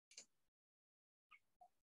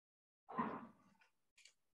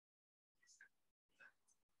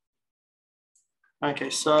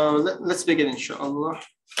Okay, so let's begin, inshallah.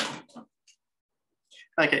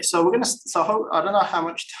 Okay, so we're I don't know how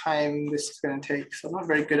much time this is going to take. So I'm not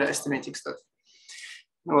very good at estimating stuff.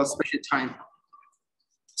 Well, especially time.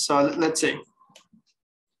 So let's see.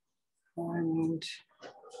 And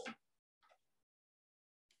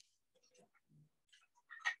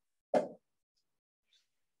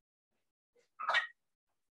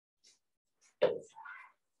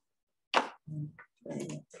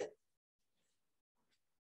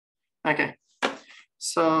okay,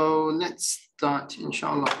 so let's start,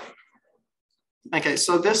 inshallah. Okay,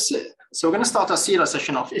 so we're going to start our Sirah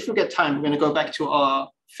session off. If we get time, we're going to go back to our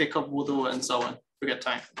fiqh of wudu and so on. If we get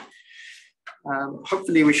time.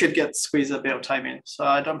 Hopefully we should squeeze a bit of time in. So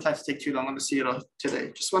I don't plan to take too long on the Sirah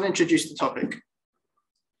today. Just want to introduce the topic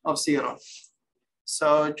of Sirah.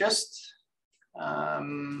 So just,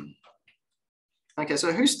 okay,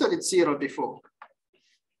 so who studied Sirah before?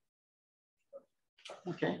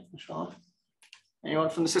 Okay, inshallah. Anyone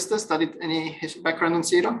from the sisters studied any background on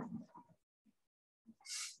Sirah?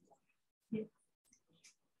 Yeah.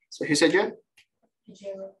 So who said you?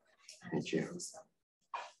 Hajira.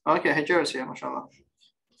 Okay, Hajira is here, mashallah.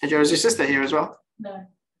 Hajira, is your sister here as well? No.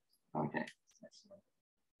 Okay.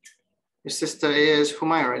 Your sister is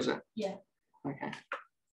Humayra, is it? Yeah. Okay.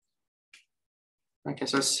 Okay,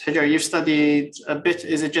 so Hajira, you've studied a bit.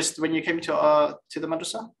 Is it just when you came to the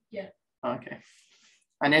madrasa? Yeah. Okay.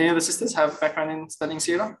 And any other sisters have background in studying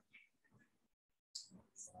Sirah?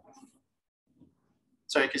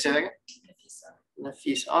 Sorry, can you say that again?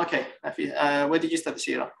 Nafisa. Okay, Nafisa. Where did you study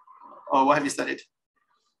Sirah? Or what have you studied?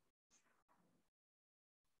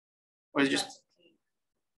 Or is it just?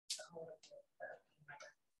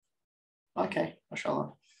 Okay,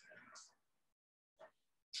 mashallah.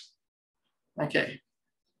 Okay.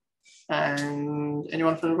 And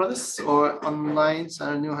anyone from the brothers or online?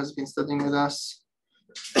 Saranu has been studying with us.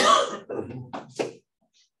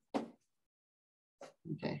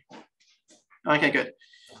 Okay. Okay, good.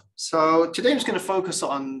 So today I'm just going to focus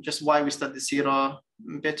on just why we study Sirah,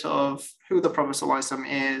 a bit of who the Prophet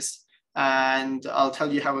ﷺ is, and I'll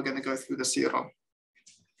tell you how we're going to go through the Sirah.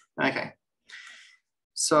 Okay.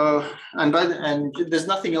 So, and there's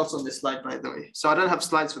nothing else on this slide, by the way. So I don't have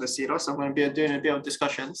slides for the Sirah, so I'm going to be doing a bit of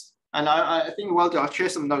discussions. And I think, well, I'll share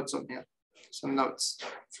some notes on here. Some notes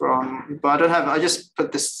but I just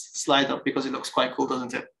put this slide up because it looks quite cool,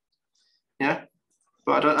 doesn't it? Yeah.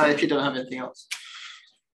 But I actually don't have anything else.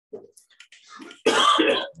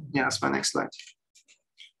 Yeah, that's my next slide.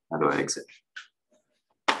 How do I exit?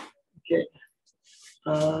 Okay.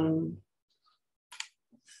 Give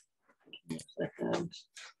me a second.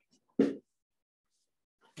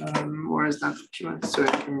 Where is that document? Sorry,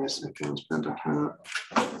 give me a second. That document.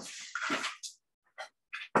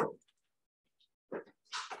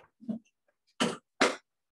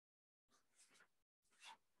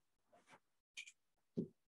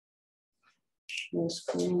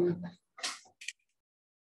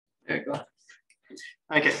 There you go.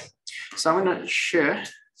 Okay, so I'm going to share.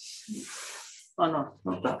 Oh no,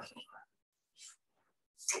 not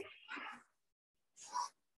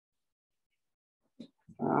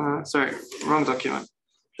that. Sorry, wrong document.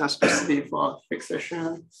 That's supposed to be for our fixed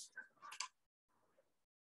session.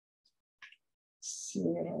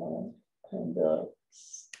 And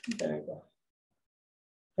there you go.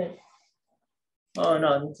 Okay. Oh no,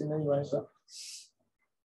 I need to know you as well.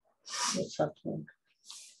 What's happening?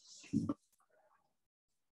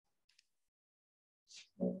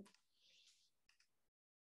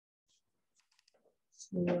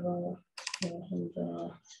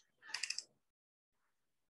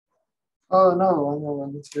 Oh no, I know what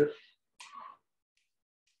I need to do.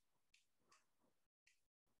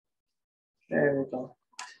 There we go.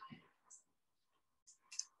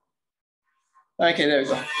 Okay, there we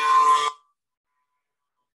go.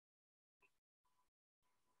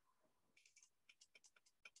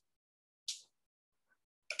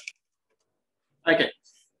 Okay,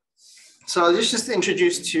 so I'll just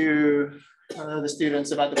introduce to the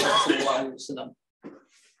students about the Prophet.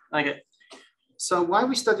 Okay, so why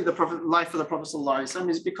we study the life of the Prophet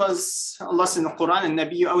is because Allah says in the Quran, and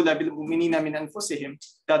Nabiyyu awla bil mu'minina min anfusihim,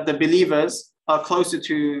 that the believers are closer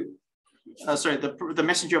to, the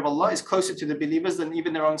messenger of Allah is closer to the believers than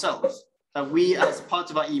even their own selves. We, as part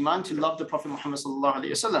of our iman, to love the Prophet Muhammad sallallahu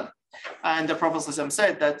alaihi wasallam, and the Prophet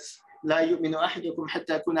said that لا يؤمن أحدكم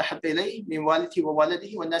حتى أكون أحب إليه من والده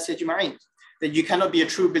وولده والناس أجمعين. That you cannot be a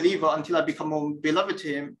true believer until I become more beloved to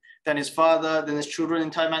him than his father, than his children,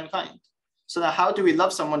 entire mankind. So now how do we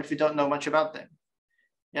love someone if we don't know much about them?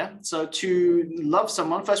 Yeah. So to love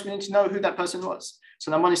someone, first we need to know who that person was. So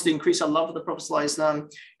number one is to increase our love of the Prophet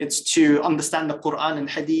ﷺ. It's to understand the Quran and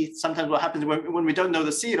Hadith. Sometimes what happens when we don't know the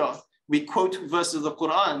Sirah, we quote verses of the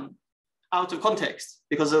Quran out of context,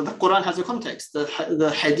 because the Quran has a context. The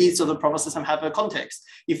Hadiths of the Prophet ﷺ have a context.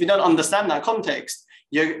 If you don't understand that context,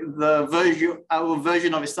 our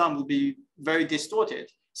version of Islam will be very distorted.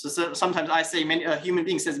 So sometimes I say a human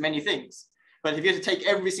being says many things, but if you have to take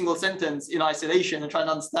every single sentence in isolation and try to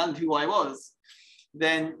understand who I was,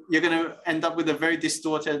 then you're going to end up with a very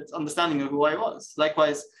distorted understanding of who I was.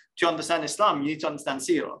 Likewise, to understand Islam, you need to understand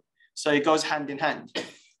Sirah. So it goes hand in hand.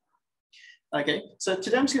 Okay, so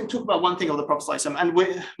today I'm just going to talk about one thing of the Prophet ﷺ. And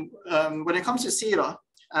when it comes to Sirah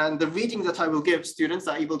and the reading that I will give students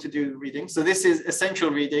that are able to do reading, so this is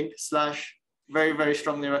essential reading / very, very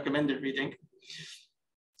strongly recommended reading.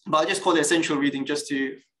 But I'll just call it essential reading just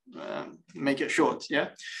to make it short, yeah?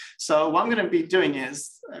 So what I'm going to be doing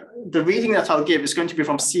is, the reading that I'll give is going to be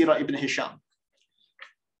from Sirah Ibn Hisham.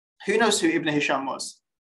 Who knows who Ibn Hisham was?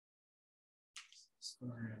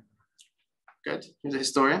 Good, he's a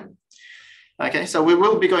historian. Okay, so we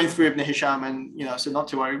will be going through Ibn Hisham, and so not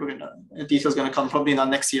to worry, the details going to come probably in our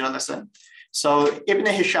next Sirah lesson. So Ibn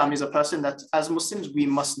Hisham is a person that as Muslims we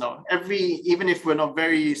must know. Even if we're not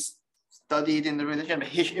very studied in the religion,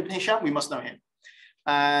 Ibn Hisham, we must know him.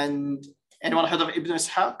 And anyone heard of Ibn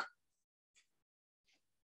Ishaq?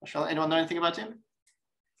 Anyone know anything about him?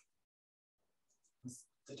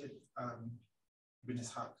 Ibn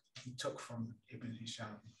Ishaq, he took from Ibn Hisham.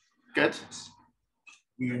 Good.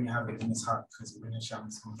 We only have Ibn Ishaq because Ibn Hisham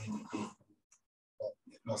is from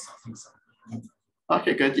lost, I think so.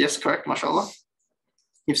 Okay, good. Yes, correct. MashaAllah.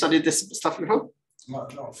 You've studied this stuff before?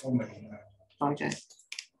 Not formally, no. Okay.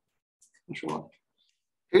 MashaAllah.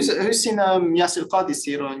 Who's seen Yasir Qadi's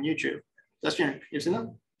Sirah on YouTube? That's you've seen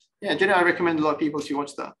that? Yeah, generally I recommend a lot of people to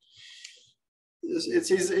watch that.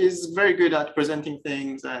 He's very good at presenting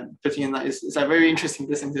things and putting in that. It's a very interesting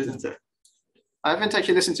listen to, isn't it? I haven't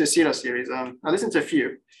actually listened to a Sirah series. I listened to a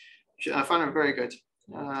few. I found it very good.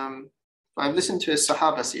 I've listened to a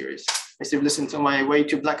Sahaba series. I used to listen to my way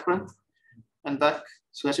to Blackburn and back.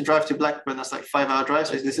 So I used to drive to Blackburn. That's like 5-hour drive.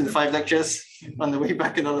 So I used to listen to 5 lectures. On the way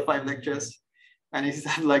back, another 5 lectures. And he used to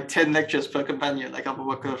have like 10 lectures per companion, like Abu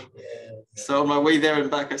Bakr. So on my way there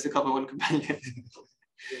and back, I used to cover one companion.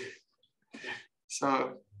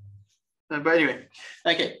 So, but anyway,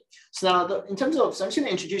 okay. So now, in terms of, so I'm just going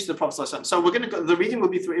to introduce the Prophet ﷺ. So we're going to go, the reading will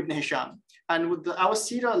be through Ibn Hisham, and our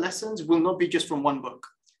Sirah lessons will not be just from one book.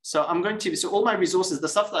 So so all my resources, the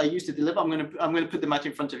stuff that I used to deliver, I'm going to put them out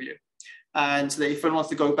in front of you, and so that if anyone wants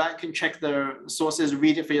to go back and check their sources,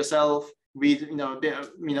 read it for yourself, read a bit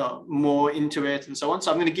more into it, and so on.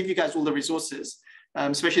 So I'm going to give you guys all the resources,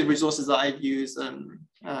 especially the resources that I've used, and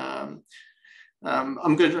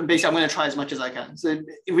I'm going to try as much as I can. So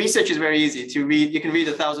research is very easy to read. You can read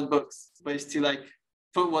 1,000 books, but it's to like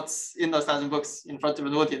put what's in those 1,000 books in front of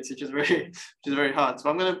an audience, which is very hard. So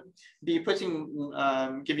I'm going to be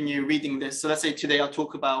giving you reading this. So let's say today I'll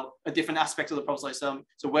talk about a different aspect of the Prophet ﷺ.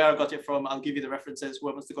 So where I got it from, I'll give you the references.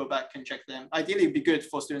 Whoever wants to go back and check them. Ideally, it'd be good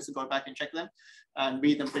for students to go back and check them and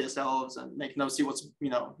read them for yourselves and make notes, see what's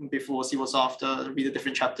before, see what's after, read the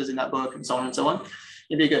different chapters in that book, and so on and so on.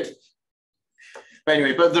 It'd be good. But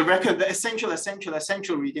anyway, but the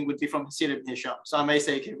essential reading would be from Sirah Ibn Hisham. So I may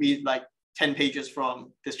say, okay, read like 10 pages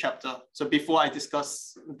from this chapter. So before I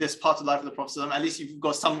discuss this part of the life of the Prophet, at least you've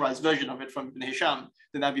got a summarized version of it from Ibn Hisham,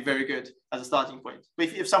 then that'd be very good as a starting point.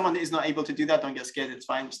 But if someone is not able to do that, don't get scared, it's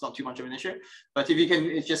fine, it's not too much of an issue. But if you can,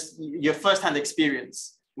 it's just your first-hand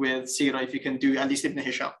experience with Sirah, if you can do at least Ibn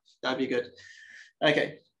Hisham, that'd be good.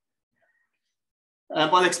 Okay.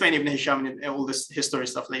 I'll explain Ibn Hisham and all this history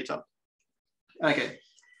stuff later. Okay,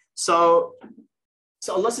 so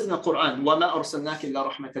Allah says in the Quran, وَمَا أَرْسَلْنَاكَ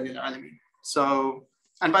إِلَّا رَحْمَةً لِلْعَالَمِينَ. So,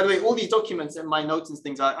 and by the way, all these documents and my notes and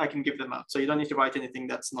things, I can give them out. So you don't need to write anything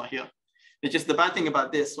that's not here. It's just the bad thing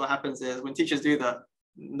about this, what happens is when teachers do that,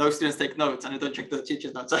 no students take notes and they don't check the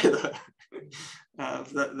teacher's notes either.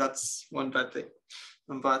 That's one bad thing.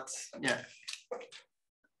 But yeah.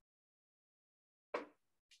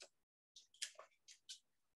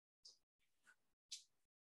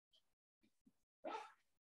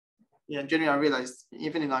 Yeah, generally I realized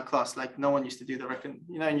even in our class, like no one used to do the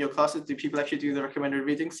in your classes, do people actually do the recommended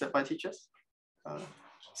readings set by teachers?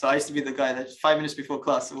 So I used to be the guy that 5 minutes before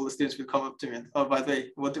class, all the students would come up to me and, oh, by the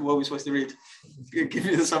way, what are we supposed to read? Give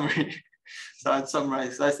me the summary. So I'd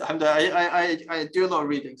summarize. I do a lot of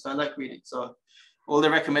reading, so I like reading. So all the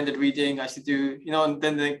recommended reading I used to do, and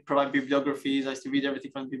then they provide bibliographies. I used to read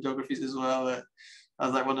everything from bibliographies as well. I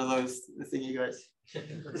was like one of those thingy guys.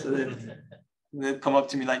 So then, They'd come up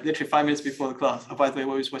to me like literally 5 minutes before the class. Oh, by the way,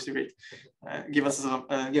 what are we supposed to read? Give us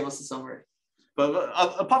a summary. But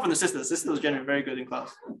apart from the sisters was generally very good in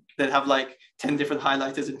class. They'd have like 10 different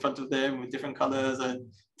highlighters in front of them with different colors and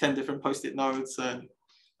 10 different post-it notes, and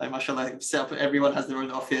like mashallah, like, set up, everyone has their own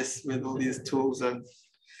office with all these tools. And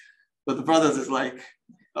but the brothers is like,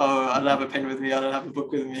 oh, I don't have a pen with me, I don't have a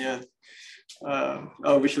book with me, and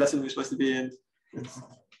oh, which lesson we're supposed to be in.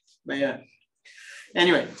 But yeah.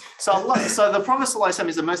 Anyway, so the Prophet ﷺ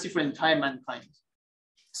is a mercy for entire mankind.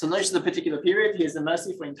 So notice the particular period, he is the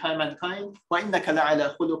mercy for entire mankind.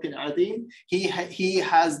 He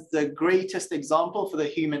has the greatest example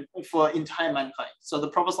for entire mankind. So the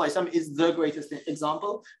Prophet ﷺ is the greatest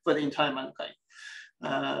example for the entire mankind.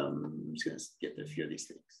 I'm just going to get a few of these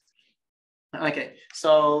things. Okay,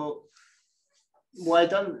 so what I've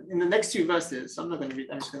done in the next two verses, I'm not going to read,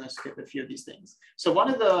 I'm just going to skip a few of these things. So one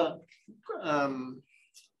of the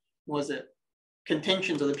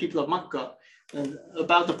contentions of the people of Makkah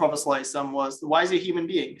about the Prophet ﷺ was, why is he a human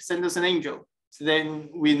being? Send us an angel. So then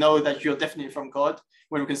we know that you're definitely from God,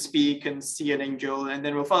 when we can speak and see an angel, and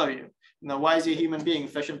then we'll follow you. Now, why is he a human being,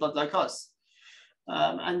 flesh and blood like us?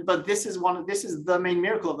 But this is the main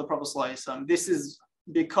miracle of the Prophet ﷺ. This is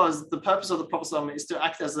because the purpose of the Prophet ﷺ is to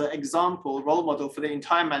act as an example, role model for the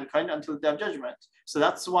entire mankind until the day of judgment. So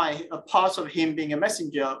that's why a part of him being a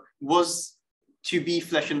messenger was to be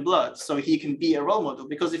flesh and blood, so he can be a role model.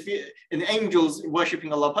 Because if an angel's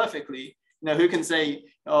worshipping Allah perfectly, who can say,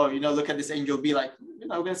 oh, look at this angel, be like,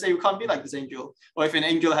 we're going to say we can't be like this angel. Or if an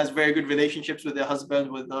angel has very good relationships with their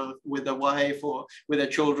husband, with their wife, or with their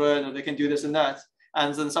children, or they can do this and that,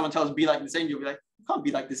 and then someone tells, be like this angel, be like, we can't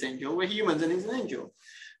be like this angel. We're humans and he's an angel.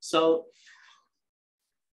 So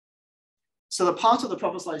the part of the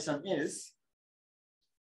Prophet ﷺ is,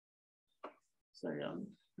 sorry,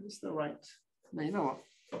 this is the right. No, you know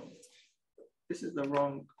what? This is the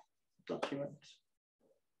wrong document.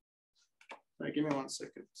 Sorry, give me 1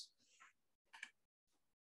 second.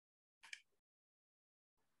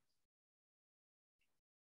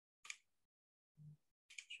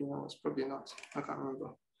 No, it's probably not. I can't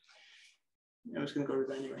remember. I'm just going to go with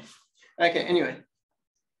that anyway. Okay, anyway.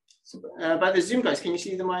 So, by the Zoom guys, can you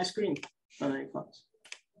see my screen? Oh, no, you can't.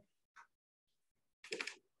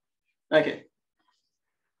 Okay.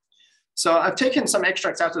 So I've taken some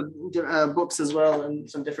extracts out of books as well, and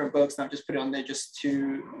some different books, and I've just put it on there just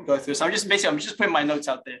to go through. So I'm just putting my notes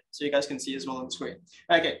out there so you guys can see as well on the screen.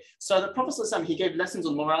 Okay, so the Prophet ﷺ, he gave lessons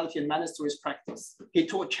on morality and manners through his practice. He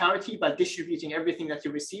taught charity by distributing everything that he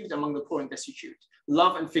received among the poor and destitute,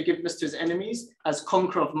 love and forgiveness to his enemies as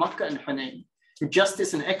conqueror of Makkah and Hunayn,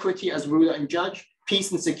 justice and equity as ruler and judge,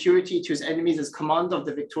 peace and security to his enemies as commander of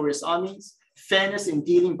the victorious armies, fairness in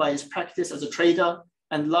dealing by his practice as a trader,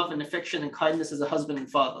 and love and affection and kindness as a husband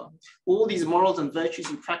and father. All these morals and virtues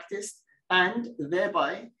he practiced, and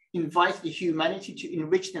thereby invite the humanity to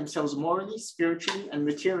enrich themselves morally, spiritually, and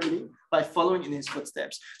materially by following in his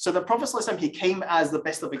footsteps. So the Prophet ﷺ, he came as the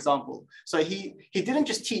best of example. So he didn't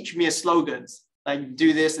just teach mere slogans, like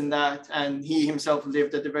do this and that, and he himself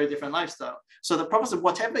lived a very different lifestyle. So the Prophet,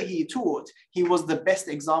 whatever he taught, he was the best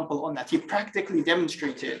example on that. He practically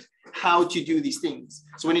demonstrated how to do these things.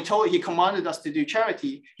 So when he commanded us to do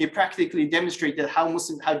charity, he practically demonstrated how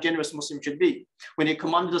generous Muslims should be. When he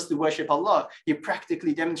commanded us to worship Allah, he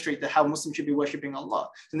practically demonstrated how Muslims should be worshipping Allah.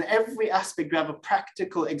 In every aspect, we have a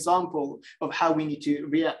practical example of how we need to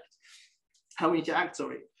react, how we need to act,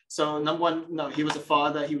 So number one, he was a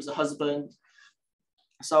father, he was a husband.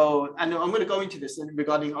 So, and I'm going to go into this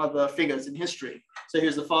regarding other figures in history. So he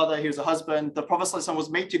was a father, he was a husband. The Prophet ﷺ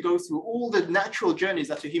was made to go through all the natural journeys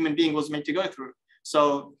that a human being was made to go through.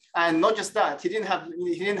 So, and not just that, he didn't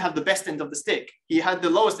have the best end of the stick. He had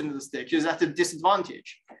the lowest end of the stick. He was at a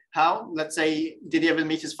disadvantage. How? Let's say, did he ever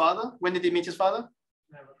meet his father? When did he meet his father?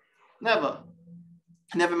 Never.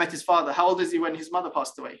 Never met his father. How old is he when his mother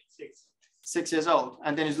passed away? 6 years old.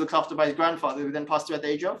 And then he's looked after by his grandfather, who then passed away at the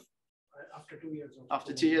age of? After 2 years.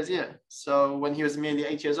 After 2 years, yeah. So when he was merely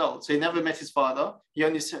 8 years old. So he never met his father. He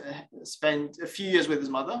only spent a few years with his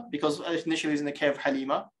mother because initially he was in the care of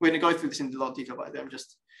Halima. We're going to go through this in a lot of detail by them.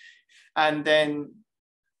 And then,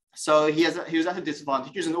 so he was at a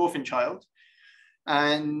disadvantage. He was an orphan child.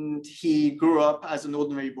 And he grew up as an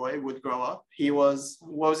ordinary boy would grow up.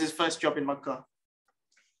 What was his first job in Makkah?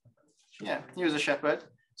 Yeah, he was a shepherd.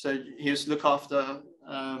 So he used to look after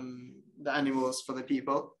the animals for the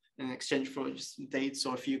people in exchange for just dates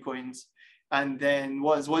or a few coins. And then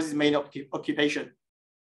what was his main occupation?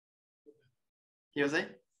 He was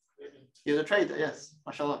a trader, yes,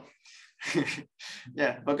 mashallah.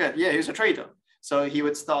 Yeah, but good. Yeah, he was a trader. So he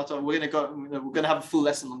would start off, we're going to have a full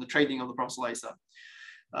lesson on the trading of the Prophet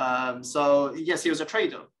ﷺ. So yes, he was a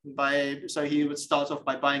trader. So he would start off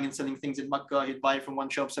by buying and selling things in Makkah. He'd buy from one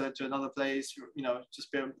shop, sell it to another place,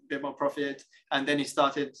 just a bit more profit. And then he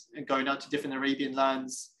started going out to different Arabian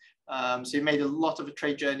lands. So he made a lot of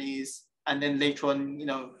trade journeys. And then later on,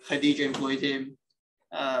 Khadija employed him.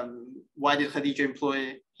 Why did Khadija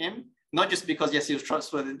employ him? Not just because, yes, he was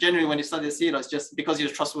trustworthy. Generally, when he studied Sirah, it's just because he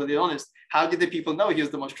was trustworthy and honest. How did the people know he was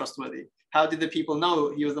the most trustworthy? How did the people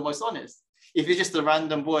know he was the most honest? If he's just a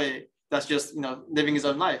random boy that's just, living his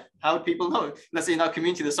own life, how would people know? Let's say in our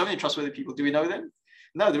community, there's so many trustworthy people. Do we know them?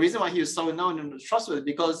 No, the reason why he was so known and trustworthy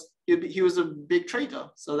because he was a big trader.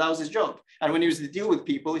 So that was his job. And when he was to deal with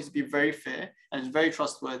people, he's to be very fair and he's very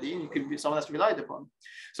trustworthy and he could be someone that's relied upon.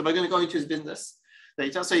 So we're going to go into his business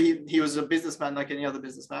later. So he was a businessman like any other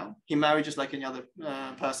businessman. He married just like any other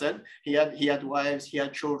person. He had wives, he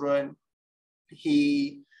had children.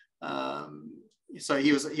 So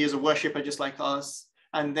he was a worshipper just like us.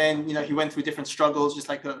 And then, he went through different struggles, just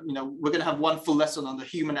like, we're going to have one full lesson on the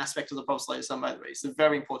human aspect of the Prophet ﷺ, by the way. It's a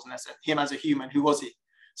very important lesson. Him as a human, who was he?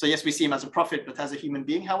 So yes, we see him as a prophet, but as a human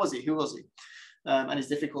being, how was he? Who was he? And his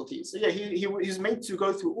difficulties. So yeah, he was made to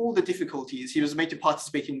go through all the difficulties. He was made to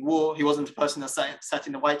participate in war. He wasn't a person that sat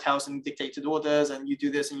in the White House and dictated orders and you do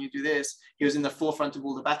this and you do this. He was in the forefront of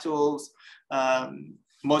all the battles.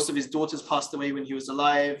 Most of his daughters passed away when he was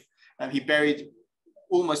alive. He buried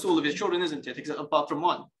almost all of his children, isn't it? Except apart from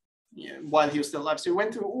one, while he was still alive. So he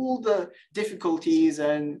went through all the difficulties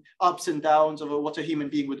and ups and downs of what a human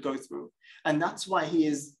being would go through. And that's why he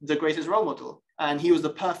is the greatest role model. And he was the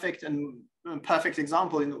perfect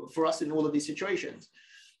example for us in all of these situations.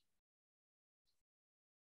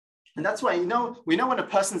 And that's why, we know when a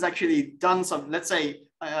person's actually done something, let's say,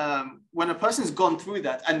 when a person's gone through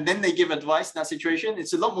that and then they give advice in that situation,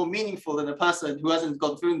 it's a lot more meaningful than a person who hasn't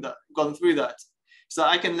gone through that. So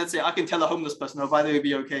I can tell a homeless person, oh, by the way,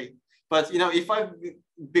 be okay. But, if I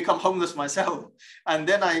become homeless myself and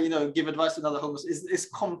then I, give advice to another homeless, it's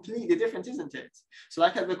completely different, isn't it? So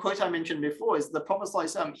like the quote I mentioned before is the Prophet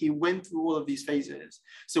ﷺ, he went through all of these phases.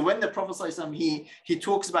 So when the Prophet ﷺ, he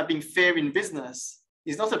talks about being fair in business,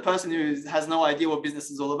 he's not a person who has no idea what business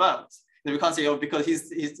is all about. We can't say, oh, because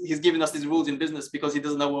he's given us these rules in business because he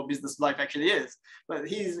doesn't know what business life actually is. But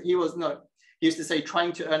he used to say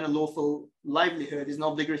trying to earn a lawful livelihood is an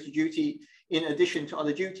obligatory duty in addition to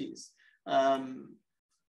other duties.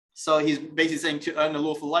 So he's basically saying to earn a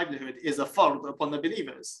lawful livelihood is a fard upon the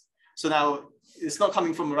believers. So now it's not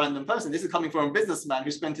coming from a random person. This is coming from a businessman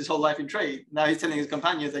who spent his whole life in trade. Now he's telling his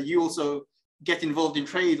companions that you also get involved in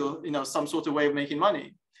trade or some sort of way of making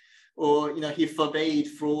money. Or he forbade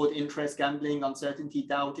fraud, interest, gambling, uncertainty,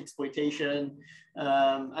 doubt, exploitation,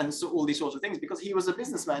 and so all these sorts of things because he was a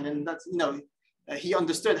businessman and that's he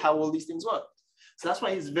understood how all these things work. So that's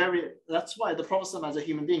why the Prophet as a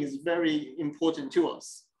human being is very important to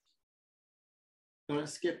us. I'm going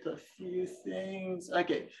to skip a few things.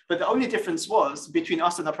 Okay, but the only difference was between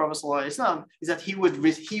us and the Prophet ﷺ is that he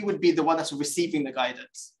would be the one that's receiving the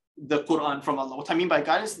guidance, the Quran from Allah. What I mean by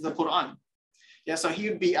guidance is the Quran. Yeah, so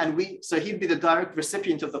he'd be the direct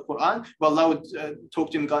recipient of the Quran, while Allah would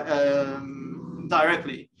talk to him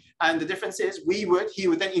directly. And the difference is he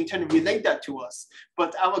would then in turn relate that to us.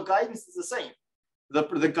 But our guidance is the same.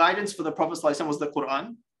 The guidance for the Prophet ﷺ was the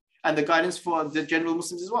Quran, and the guidance for the general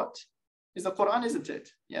Muslims is what? Is the Quran, isn't it?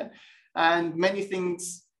 Yeah. And many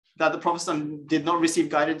things that the Prophet ﷺ did not receive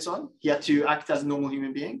guidance on, he had to act as a normal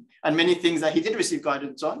human being. And many things that he did receive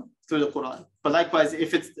guidance on through the Quran. But likewise,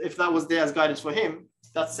 if that was there as guidance for him,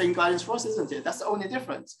 that's the same guidance for us, isn't it? That's the only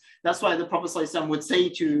difference. That's why the Prophet ﷺ would say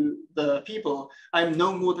to the people, I'm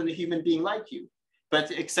no more than a human being like you, but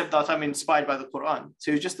except that I'm inspired by the Quran.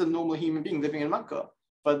 So he's just a normal human being living in Makkah.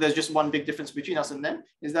 But there's just one big difference between us and them,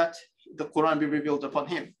 is that the Quran be revealed upon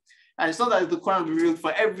him. And it's not that the Quran be revealed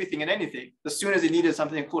for everything and anything. As soon as he needed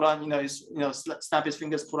something, Quran, snap his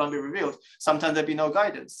fingers, Quran be revealed. Sometimes there'd be no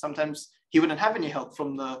guidance. Sometimes he wouldn't have any help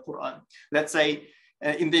from the Quran. Let's say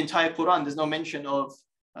in the entire Quran, there's no mention of,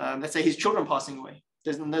 let's say his children passing away.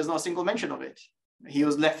 There's no single mention of it. He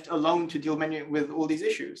was left alone to deal with all these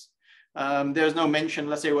issues. There's no mention,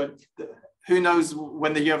 let's say, who knows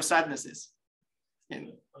when the year of sadness is?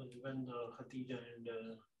 When Khadija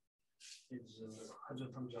and his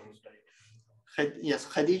Hazrat Hamza was died. Yes,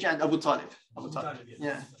 Khadija and Abu Talib.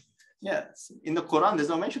 Yeah. Yes, in the Quran, there's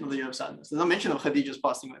no mention of the year of sadness. There's no mention of Khadija's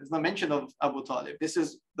passing away. There's no mention of Abu Talib. This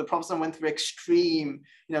is the Prophet went through extreme,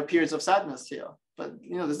 periods of sadness here. But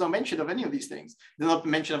there's no mention of any of these things. There's no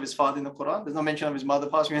mention of his father in the Quran. There's no mention of his mother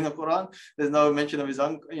passing away in the Quran. There's no mention of his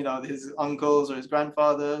his uncles or his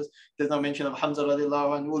grandfathers. There's no mention of Hamza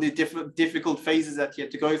radiallahu and all these difficult phases that he had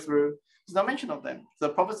to go through. There's no mention of them. The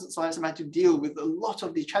Prophet had to deal with a lot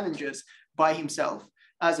of these challenges by himself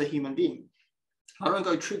as a human being. I won't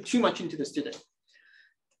go too much into this today.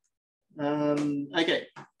 Okay.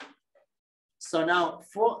 So now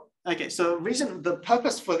the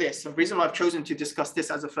purpose for this, the reason why I've chosen to discuss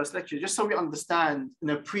this as a first lecture, just so we understand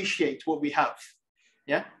and appreciate what we have.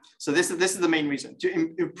 Yeah. So this is the main reason,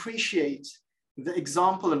 to appreciate the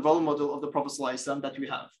example and role model of the Prophet ﷺ that we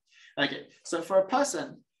have. Okay. So for a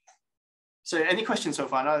person, so any questions so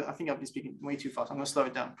far? I think I've been speaking way too fast. I'm going to slow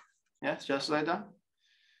it down. Yeah, just slow it down.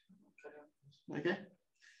 Okay.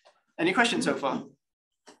 Any questions so far?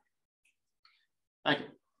 Okay.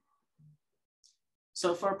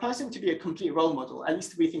 So for a person to be a complete role model, at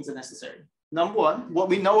least 3 things are necessary. Number one, what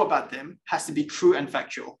we know about them has to be true and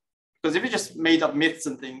factual. Because if we just made up myths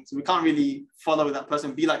and things, we can't really follow that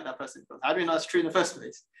person, be like that person. Because how do we know it's true in the first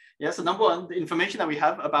place? Yeah. So number one, the information that we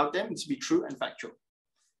have about them needs to be true and factual.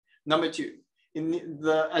 Number two, in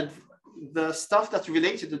the stuff that's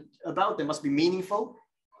related about them must be meaningful,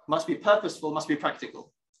 must be purposeful, must be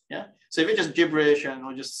practical. Yeah. So if it's just gibberish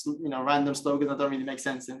or just random slogans that don't really make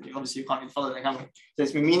sense, then obviously you can't really follow that, can we? So it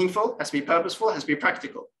has to be meaningful, has to be purposeful, has to be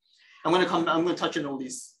practical. I'm going to touch on all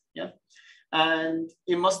these. Yeah. And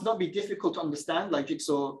it must not be difficult to understand, like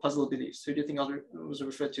jigsaw puzzle beliefs. Who do you think was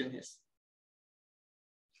referred to in this?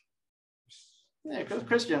 Yeah, because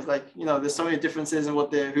Christians, there's so many differences in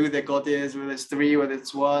who their God is, whether it's 3, whether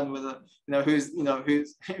it's 1, whether who's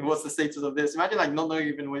what's the status of this. Imagine not knowing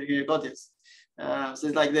even who your God is. So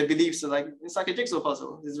it's their beliefs are it's like a jigsaw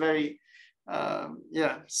puzzle. It's very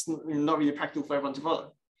it's not really practical for everyone to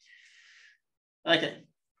follow. Okay,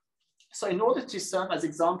 so in order to serve as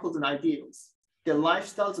examples and ideals, their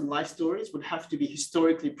lifestyles and life stories would have to be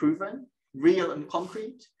historically proven, real and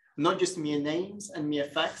concrete, not just mere names and mere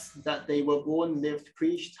facts that they were born, lived,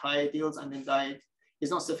 preached, high ideals, and then died is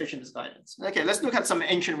not sufficient as guidance. Okay, let's look at some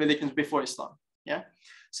ancient religions before Islam. Yeah,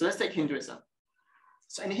 so let's take Hinduism.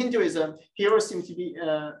 So in Hinduism, heroes seem to be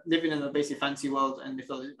living in a basically fancy world, and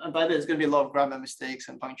by the way, there's going to be a lot of grammar mistakes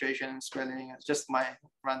and punctuation and spelling. It's just my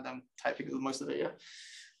random typing of most of it.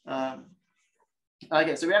 Yeah.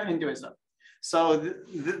 Okay, so we have Hinduism. So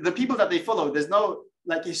the people that they follow, there's no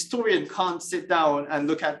a historian can't sit down and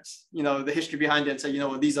look at the history behind it and say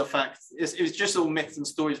these are facts. It's just all myths and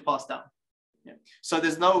stories passed down. Yeah. So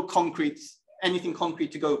there's no anything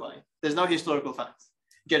concrete to go by. There's no historical facts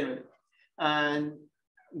generally, and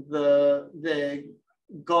the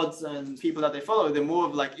gods and people that they follow, they're more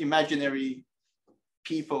of imaginary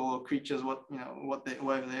people or creatures,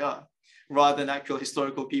 whatever they are, rather than actual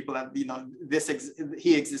historical people that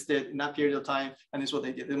he existed in that period of time and this is what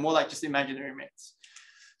they did. They're more just imaginary myths.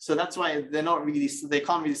 So that's why they can't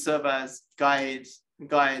really serve as guides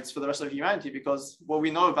for the rest of humanity, because what we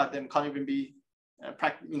know about them can't even be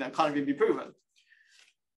proven.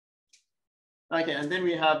 Okay, and then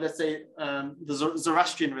we have, let's say, the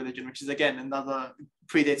Zoroastrian religion, which is again another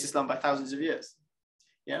predates Islam by thousands of years.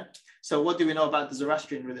 Yeah. So what do we know about the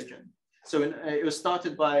Zoroastrian religion? So it was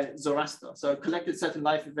started by Zoroaster. So it collected certain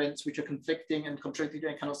life events which are conflicting and contradictory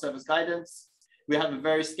and cannot serve as guidance. We have a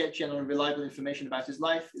very sketchy and unreliable information about his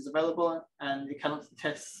life is available, and it cannot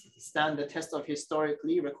stand the test of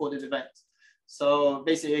historically recorded events. So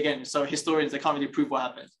basically, again, historians, they can't really prove what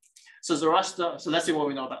happened. So Zoroaster, so let's see what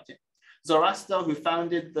we know about him. Zoroaster, who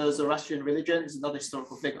founded the Zoroastrian religion, is another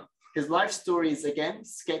historical figure. His life story is, again,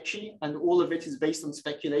 sketchy, and all of it is based on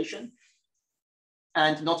speculation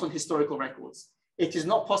and not on historical records. It is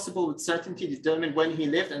not possible with certainty to determine when he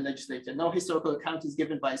lived and legislated. No historical account is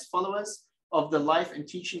given by his followers of the life and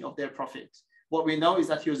teaching of their prophet. What we know is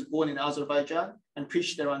that he was born in Azerbaijan and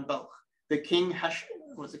preached there on Balkh. The king,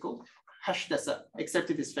 Hashdasa,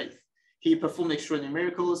 accepted his faith. He performed extraordinary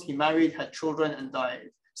miracles, he married, had children, and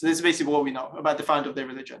died. So this is basically what we know about the founder of their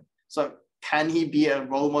religion. So can he be a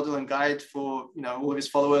role model and guide for all of his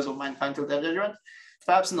followers or mankind till their judgment?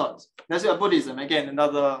 Perhaps not. Let's look at Buddhism, again,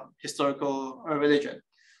 another historical religion.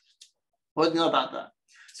 What do you know about that?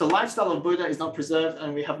 So lifestyle of Buddha is not preserved,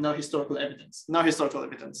 and we have no historical evidence. No historical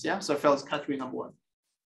evidence, yeah? So it fails category number 1.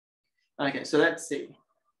 Okay, so let's see.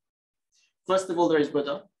 First of all, there is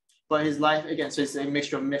Buddha, but his life, again, so it's a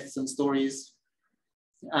mixture of myths and stories.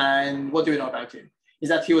 And what do we know about him? Is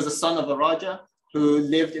that he was the son of a Raja who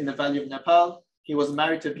lived in the valley of Nepal. He was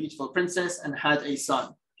married to a beautiful princess and had a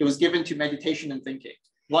son. he was given to meditation and thinking.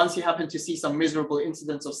 Once he happened to see some miserable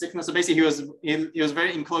incidents of sickness. So basically he was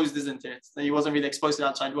very enclosed, isn't it? So he wasn't really exposed to the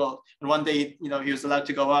outside world. And one day, he was allowed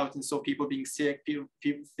to go out and saw people being sick,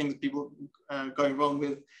 people going wrong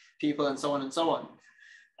with people and so on and so on.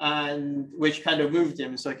 And which kind of moved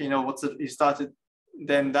him. So, he started,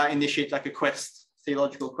 then that initiated like a quest,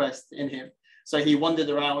 theological quest in him. So he wandered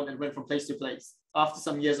around and went from place to place. After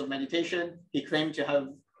some years of meditation, he claimed to have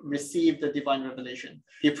received the divine revelation.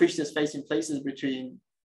 He preached his faith in places between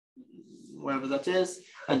wherever that is,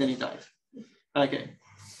 and then he died. Okay.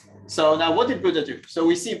 So now what did Buddha do? So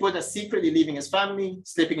we see Buddha secretly leaving his family,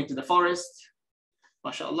 slipping into the forest.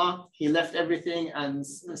 MashaAllah. He left everything and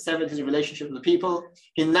severed his relationship with the people.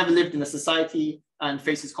 He never lived in a society and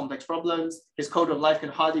faces complex problems. His code of life can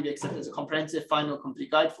hardly be accepted as a comprehensive, final, complete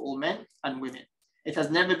guide for all men and women. It has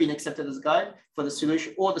never been accepted as a guide for the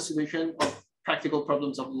solution of practical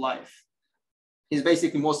problems of life. He's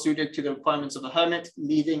basically more suited to the requirements of a hermit,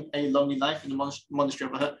 leading a lonely life in the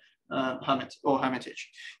monastery of a hermit or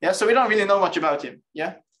hermitage. Yeah, so we don't really know much about him.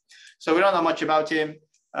 Yeah, so we don't know much about him.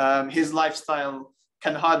 His lifestyle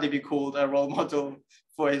can hardly be called a role model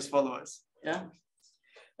for his followers. Yeah.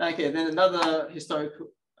 Okay, then another historical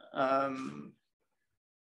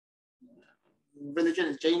religion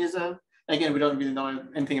is Jainism. Again, we don't really know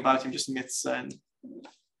anything about him, just myths and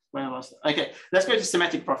where else? Okay, let's go to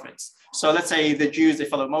Semitic prophets. So let's say the Jews, they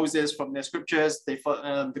follow Moses from their scriptures, they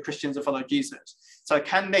follow, the Christians, they follow Jesus. So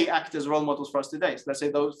can they act as role models for us today? So let's say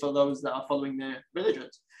those that are following their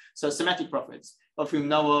religions. So Semitic prophets, of whom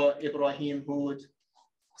Noah, Ibrahim, Hud,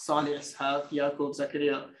 Salih, Ishaq, Yaqub,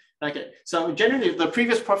 Zachariah. Okay, so generally the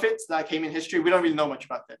previous prophets that came in history, we don't really know much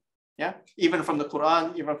about them. Yeah, even from the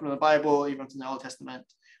Quran, even from the Bible, even from the Old Testament,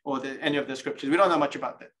 or any of the scriptures, we don't know much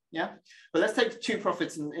about them. Yeah, but let's take two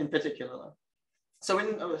prophets in particular. So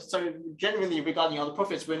generally regarding other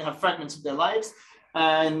prophets, we're going to have fragments of their lives,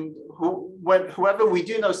 and whoever we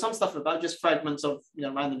do know some stuff about, just fragments of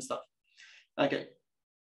random stuff. Okay.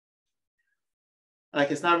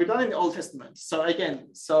 Okay, so now regarding the Old Testament. So again,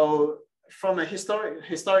 from a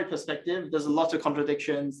historic perspective, there's a lot of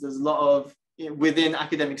contradictions. There's a lot of within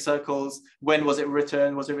academic circles. When was it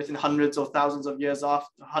written? Was it written hundreds or thousands of years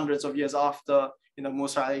after?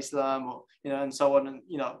 Musa alayhi salam, or and so on, and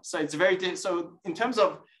so it's very so in terms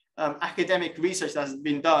of academic research that has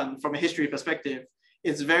been done from a history perspective,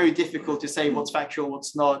 it's very difficult to say what's factual,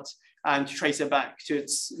 what's not, and to trace it back to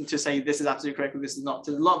say this is absolutely correct or this is not.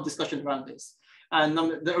 There's a lot of discussion around this. And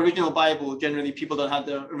the original Bible, generally people don't have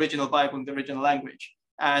the original Bible in the original language.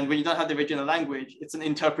 And when you don't have the original language, it's an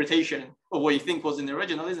interpretation of what you think was in the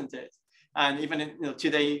original, isn't it? And even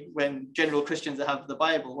today, when general Christians have the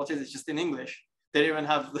Bible, what is it? It's just in English. They don't even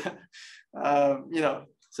have the,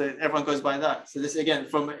 so everyone goes by that. So this again,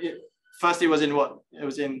 first it was in what? It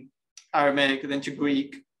was in Aramaic, then to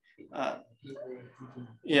Greek.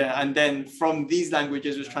 And then from these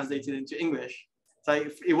languages was translated into English. So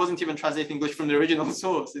it wasn't even translating English from the original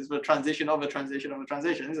source. It's a transition of a transition of a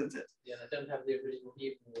transition, isn't it? Yeah, they don't have the original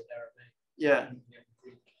Hebrew with Aramaic. Yeah.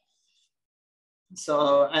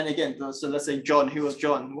 So, and again, so let's say John, who was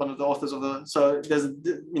John, one of the authors of so there's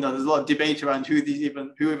a lot of debate around who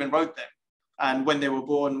even wrote them and when they were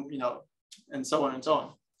born, and so on and so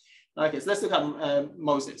on. Okay, so let's look at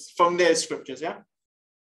Moses from their scriptures, yeah?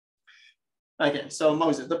 Okay, so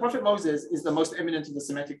Moses, the prophet Moses is the most eminent of the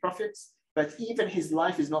Semitic prophets, but even his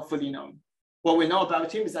life is not fully known. What we know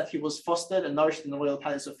about him is that he was fostered and nourished in the royal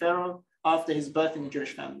palace of Pharaoh after his birth in a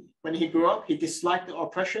Jewish family. When he grew up, he disliked the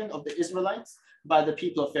oppression of the Israelites by the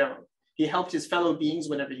people of Pharaoh. He helped his fellow beings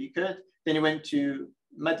whenever he could. Then he went to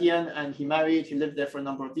Madian and he married. He lived there for a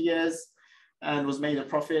number of years and was made a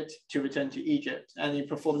prophet to return to Egypt. And he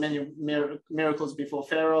performed many miracles before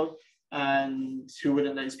Pharaoh, and who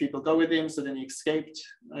wouldn't let his people go with him. So then he escaped,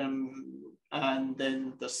 and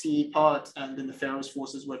then the sea part, and then the Pharaoh's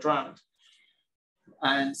forces were drowned,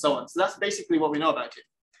 and so on. So that's basically what we know about him.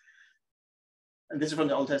 And this is from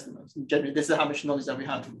the Old Testament. Generally, this is how much knowledge that we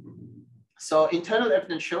have. So internal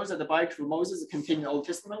evidence shows that the biography of Moses contained in the Old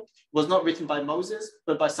Testament was not written by Moses,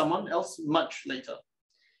 but by someone else much later.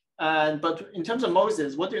 But in terms of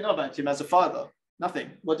Moses, what do you know about him as a father?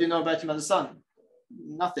 Nothing. What do you know about him as a son?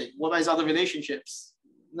 Nothing. What about his other relationships?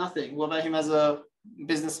 Nothing. What about him as a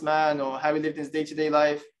businessman or how he lived his day-to-day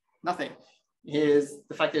life? Nothing.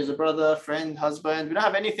 The fact that he was a brother, friend, husband. We don't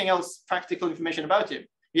have anything else practical information about him.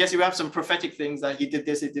 Yes, we have some prophetic things that he did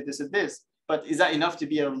this, and this. But is that enough to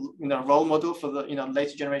be a role model for the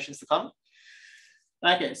later generations to come?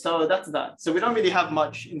 Okay, so that's that. So we don't really have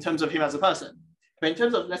much in terms of him as a person. But in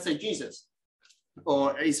terms of, let's say, Jesus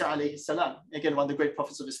or Isa alayhi salam, again, one of the great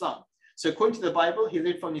prophets of Islam. So according to the Bible, he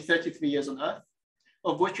lived for only 33 years on earth,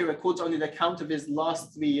 of which it records only the account of his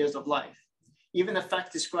last 3 years of life. Even the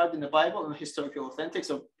fact described in the Bible and historically authentic.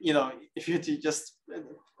 So, if you had to just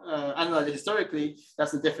analyze it historically,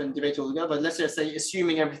 that's a different debate altogether. But let's just say,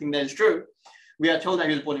 assuming everything there is true, we are told that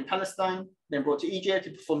he was born in Palestine, then brought to Egypt.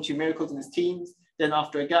 He performed 2 miracles in his teens. Then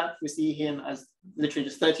after a gap, we see him as literally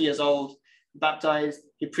just 30 years old, baptized.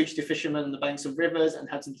 He preached to fishermen on the banks of rivers and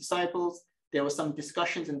had some disciples. There were some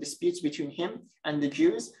discussions and disputes between him and the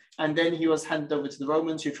Jews. And then he was handed over to the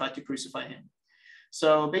Romans who tried to crucify him.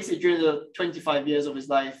 So basically during the 25 years of his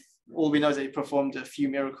life, all we know is that he performed a few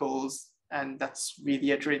miracles, and that's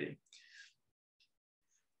really it, really.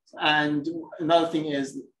 And another thing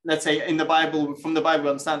is, let's say in the Bible, from the Bible, we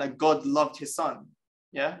understand that God loved his son.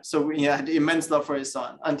 Yeah, so he had immense love for his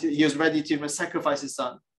son, and he was ready to even sacrifice his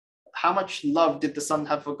son. How much love did the son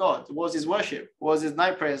have for God? What was his worship? What was his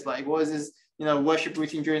night prayers like? What was his worship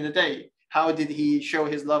routine during the day? How did he show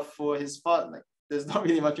his love for his father? Like, there's not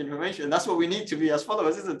really much information. That's what we need to be as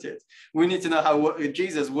followers, isn't it? We need to know how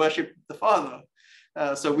Jesus worshipped the Father.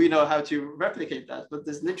 So we know how to replicate that. But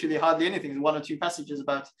there's literally hardly anything. There's 1 or 2 passages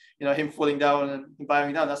about him falling down and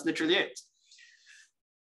bowing down. That's literally it.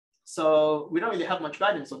 So we don't really have much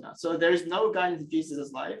guidance on that. So there is no guidance in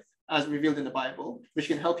Jesus' life, as revealed in the Bible, which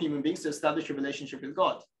can help human beings to establish a relationship with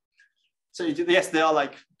God. So yes, there are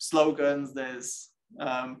like slogans, there's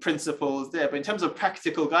principles there, but in terms of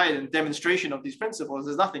practical guidance, demonstration of these principles,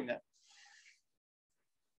 there's nothing there.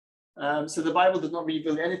 So the Bible does not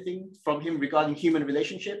reveal anything from him regarding human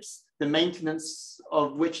relationships, the maintenance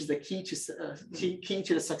of which is the key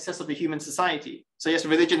to the success of the human society. So yes,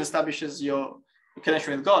 religion establishes your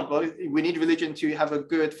connection with God, but we need religion to have a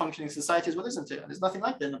good functioning society as well, isn't it? And there's nothing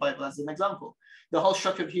like that in the Bible as an example. The whole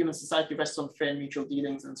structure of human society rests on fair and mutual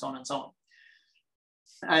dealings and so on and so on.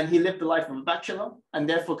 And he lived the life of a bachelor and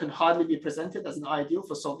therefore can hardly be presented as an ideal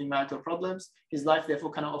for solving marital problems. His life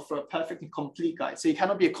therefore cannot offer a perfect and complete guide. So he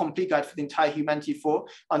cannot be a complete guide for the entire humanity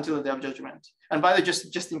until the day of judgment. And by the way,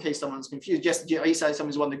 just in case someone's confused, yes, Isa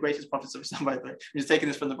is one of the greatest prophets of Islam, by the way. I'm just taking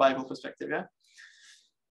this from the Bible perspective, yeah?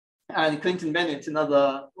 And Clinton Bennett,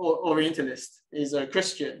 another Orientalist, is a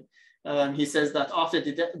Christian. He says that after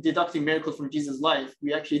deducting miracles from Jesus' life,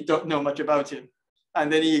 we actually don't know much about him. And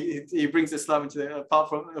then he brings Islam into apart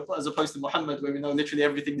from, as opposed to Muhammad, where we know literally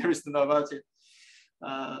everything there is to know about it.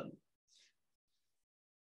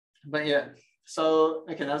 But yeah, so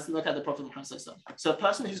okay, let's look at the Prophet Muhammad. So a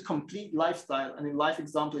person whose complete lifestyle and life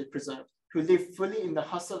example is preserved, who live fully in the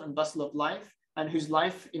hustle and bustle of life, and whose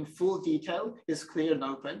life in full detail is clear and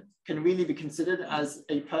open, can really be considered as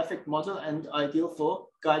a perfect model and ideal for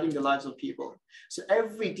guiding the lives of people. So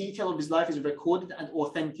every detail of his life is recorded and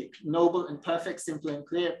authentic, noble and perfect, simple and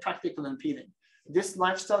clear, practical and appealing. This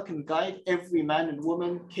lifestyle can guide every man and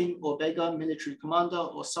woman, king or beggar, military commander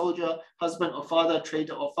or soldier, husband or father,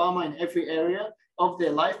 trader or farmer in every area of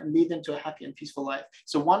their life and lead them to a happy and peaceful life.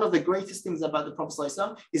 So one of the greatest things about the Prophet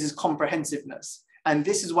ﷺ is his comprehensiveness. And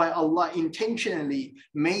this is why Allah intentionally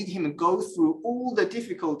made him go through all the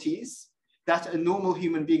difficulties that a normal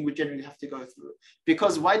human being would generally have to go through.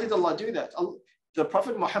 Because why did Allah do that? The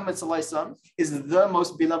Prophet Muhammad ﷺ is the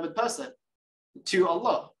most beloved person to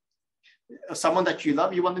Allah. Someone that you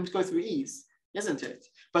love, you want them to go through ease, isn't it?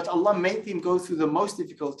 But Allah made him go through the most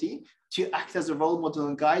difficulty to act as a role model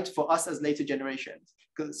and guide for us as later generations.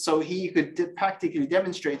 So he could practically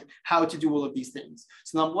demonstrate how to do all of these things.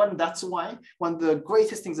 So number one, that's why one of the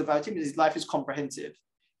greatest things about him is his life is comprehensive.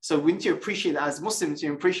 So we need to appreciate that as Muslims,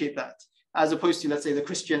 to appreciate that, as opposed to, let's say, the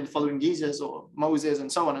Christian following Jesus or Moses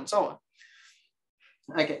and so on and so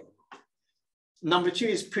on. Okay. Number two,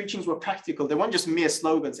 his preachings were practical. They weren't just mere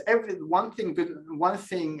slogans. One thing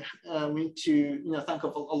we need to thank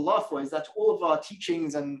of Allah for is that all of our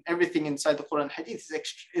teachings and everything inside the Quran and Hadith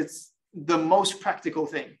is the most practical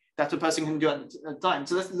thing that a person can do at a time.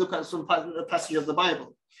 So let's look at some passage of the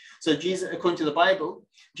Bible. So Jesus, according to the Bible,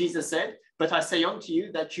 Jesus said, "But I say unto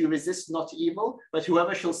you that you resist not evil, but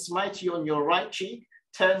whoever shall smite you on your right cheek,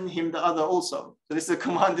 turn him the other also." So this is a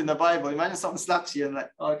command in the Bible. Imagine someone slaps you and like,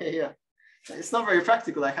 oh, okay, here. It's not very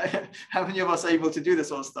practical. Like, how many of us are able to do this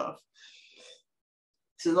sort of stuff?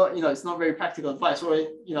 So not, it's not very practical advice. Or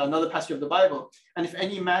another passage of the Bible. And if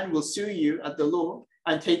any man will sue you at the law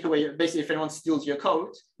and take away, basically, if anyone steals your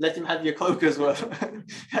coat, let him have your cloak as well.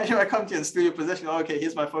 I come to you and steal your possession. Oh, okay,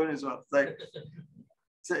 here's my phone as well. Like,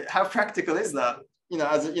 so how practical is that?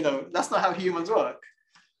 That's not how humans work.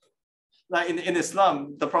 Like in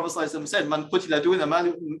Islam, the Prophet ﷺ said, "Man qutila duna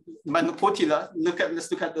man qutila." Let's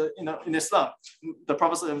look at in Islam. The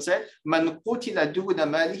Prophet ﷺ said, "Man qutila duna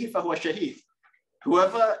malihi fahuwa shaheed."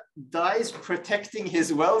 whoever dies protecting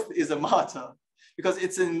his wealth is a martyr. Because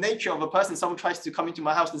it's in the nature of a person, someone tries to come into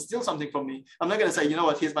my house and steal something from me. I'm not going to say, you know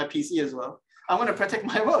what, here's my PC as well. I'm going to protect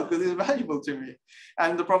my wealth because it's valuable to me.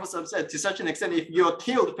 And the Prophet said, to such an extent, if you're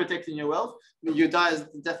killed protecting your wealth, you die as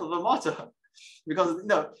the death of a martyr. Because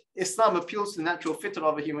Islam appeals to the natural fitrah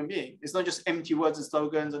of a human being. It's not just empty words and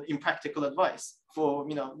slogans and impractical advice for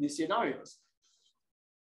these scenarios.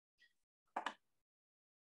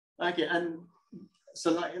 Okay, and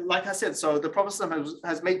so like I said, so the Prophet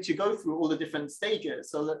has made you go through all the different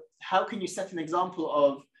stages. So that how can you set an example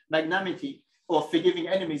of magnanimity or forgiving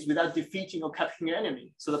enemies without defeating or capturing your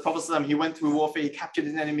enemy? So the Prophet, he went through warfare, he captured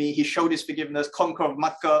his enemy, he showed his forgiveness, conqueror of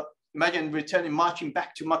Makkah. Imagine returning, marching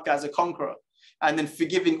back to Makkah as a conqueror, and then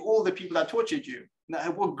forgiving all the people that tortured you. Now,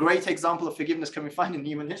 what great example of forgiveness can we find in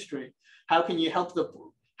human history? How can you help the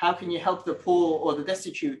poor or the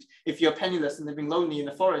destitute if you're penniless and living lonely in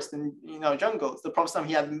the forest and jungles? The Prophet,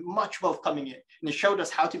 he had much wealth coming in, and he showed us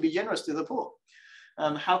how to be generous to the poor.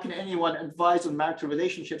 How can anyone advise on marital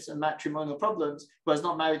relationships and matrimonial problems who has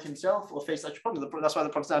not married himself or faced such problems? That's why the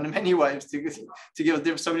Prophet had many wives to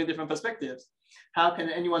give so many different perspectives. How can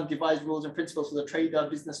anyone devise rules and principles for the trader,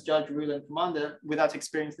 business judge, ruler, and commander without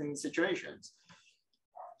experiencing the situations?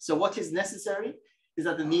 So what is necessary is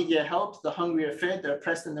that the needy are helped, the hungry are fed, the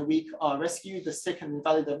oppressed and the weak are rescued, the sick and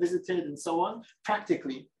invalid are visited, and so on,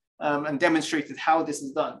 practically, and demonstrated how this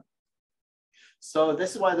is done. So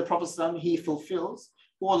this is why the Prophet, he fulfills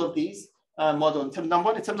all of these models. Number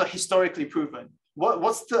one, in terms of historically proven.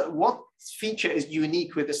 What feature is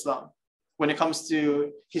unique with Islam when it comes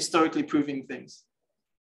to historically proving things?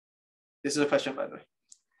 This is a question, by the way.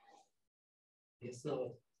 It's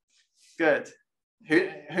not. Good.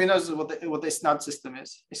 Who knows what the isnad system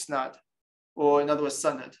is? Isnad, or in other words,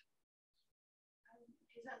 sanad.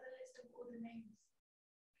 Is that the list of all the names?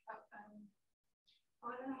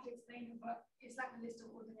 I don't know how to explain it, but it's like a list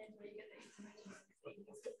of all the names where you get the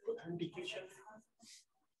Authentication.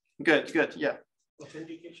 Good, yeah.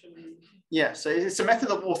 Authentication. Yeah, so it's a method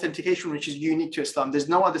of authentication which is unique to Islam. There's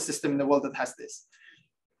no other system in the world that has this.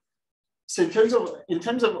 So in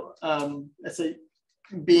terms of let's say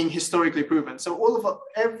being historically proven, so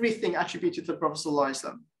everything attributed to the Prophet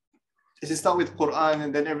ﷺ, is to start with Quran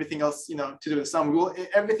and then everything else to do with Islam.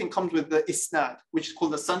 Everything comes with the isnad, which is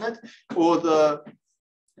called the sanad, or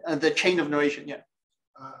the chain of narration. Yeah.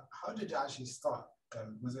 How did it actually start?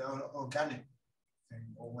 Was it an organic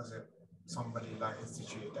thing, or was it somebody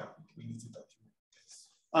instituted that we need to document this?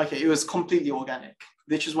 Okay, it was completely organic,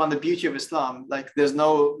 which is one of the beauty of Islam. There's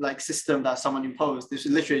no system that someone imposed. This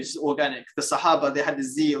is literally just organic. The Sahaba, they had the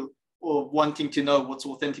zeal of wanting to know what's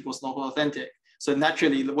authentic, what's not authentic. So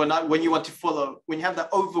naturally, when you want to follow, when you have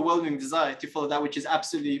that overwhelming desire to follow that which is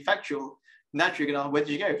absolutely factual, naturally, where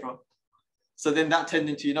did you get it from? So then that turned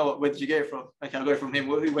into, where did you get it from? Okay, I'll go from him.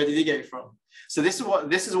 Where did he get it from? So this is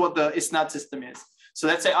what the isnad system is. So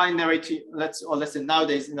let's say I narrate to, let's say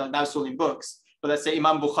nowadays, now it's all in books, but let's say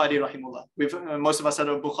Imam Bukhari, rahimullah. Most of us heard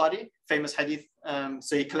of Bukhari, famous hadith.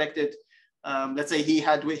 So he collected, let's say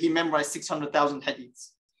he memorized 600,000 hadiths,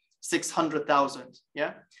 600,000,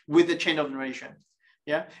 yeah, with the chain of narration.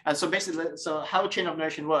 Yeah, and so basically, so how a chain of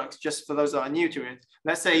narration works, just for those that are new to it,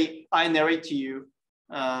 let's say I narrate to you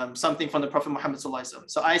something from the Prophet Muhammad sallallahu alaihi wasallam.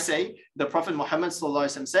 So I say the Prophet Muhammad sallallahu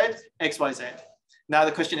alaihi wasallam said X, Y, Z. Now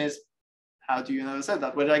the question is, how do you know I said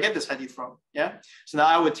that? Where did I get this hadith from? Yeah. So now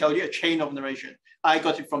I would tell you a chain of narration. I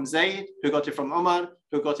got it from Zayd, who got it from Umar,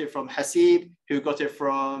 who got it from Hasib, who got it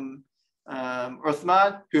from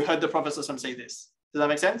Uthman, who heard the Prophet sallallahu alaihi wasallam say this. Does that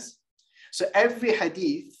make sense? So every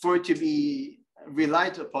hadith, for it to be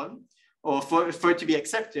relied upon, or for it to be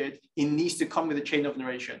accepted, it needs to come with a chain of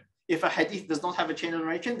narration. If a hadith does not have a chain of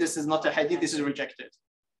narration, this is not a hadith, this is rejected.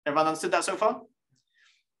 Everyone understood that so far?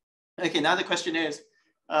 Okay, now the question is,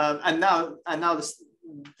 then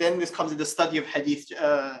this comes in the study of hadith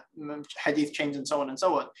chains and so on and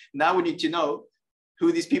so on. Now we need to know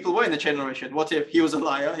who these people were in the chain of narration. What if he was a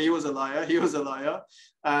liar, he was a liar, he was a liar,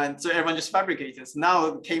 and so everyone just fabricated. So now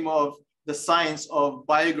it came of the science of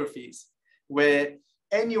biographies, where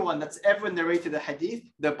anyone that's ever narrated a hadith,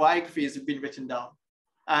 the biography has been written down.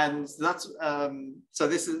 And that's so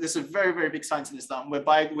this is a very, very big science in Islam,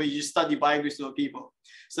 where you study biographies of people.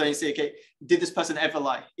 So you say, okay, did this person ever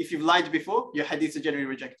lie? If you've lied before, your hadiths are generally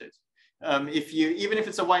rejected. Even if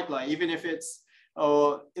it's a white lie, even if it's,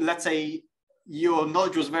 or let's say your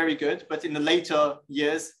knowledge was very good, but in the later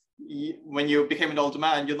years, when you became an older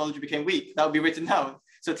man, your knowledge became weak, that would be written down.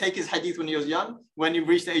 So take his hadith when he was young. When you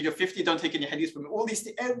reach the age of 50, don't take any hadith from him. All these,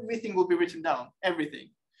 everything will be written down,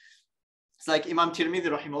 everything. It's like Imam Tirmidhi,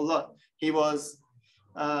 rahimahullah.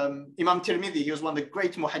 Imam Tirmidhi, he was one of the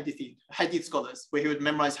great muhaddithin, hadith scholars, where he would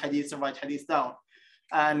memorize hadiths and write hadiths down.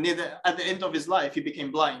 And at the end of his life, he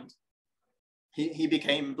became blind. He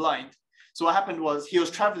became blind. So what happened was he was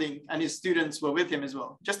traveling and his students were with him as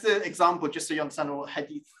well. Just an example, just so you understand what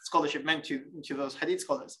hadith scholarship meant to those hadith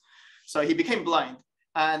scholars. So he became blind.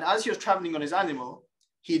 And as he was traveling on his animal,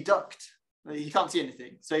 he ducked. He can't see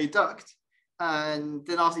anything. So he ducked. And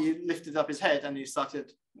then after he lifted up his head and he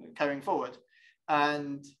started carrying forward.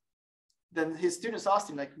 And then his students asked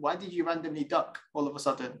him, like, why did you randomly duck all of a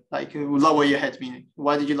sudden? Like, lower your head, meaning,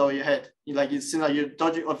 why did you lower your head? It seemed like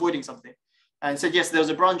you're avoiding something. And he said, yes, there was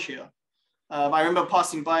a branch here. I remember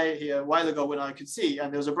passing by here a while ago when I could see,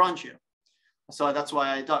 and there was a branch here. So that's why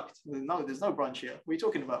I ducked. No, there's no branch here. What are you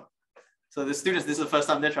talking about? So the students, this is the first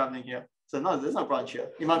time they're traveling here. So no, there's no branch here.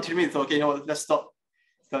 Imam Tirmidhi thought, okay, you know what, let's stop.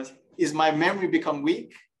 Because is my memory become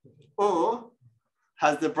weak? Or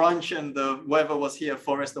has the branch and the whatever was here,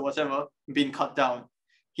 forest or whatever, been cut down?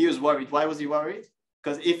 He was worried. Why was he worried?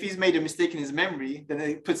 Because if he's made a mistake in his memory, then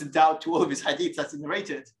it puts a doubt to all of his hadiths that's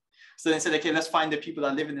narrated. So they said, okay, let's find the people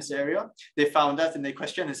that live in this area. They found that and they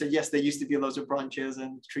questioned and said, yes, there used to be loads of branches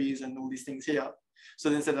and trees and all these things here. So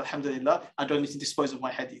then said, alhamdulillah, I don't need to dispose of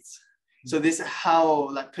my hadiths. So this is how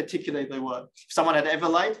like particular they were. If someone had ever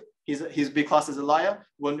lied, he's be classed as a liar,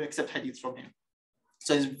 won't accept hadiths from him.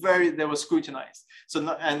 So they were scrutinized.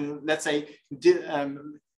 So and let's say,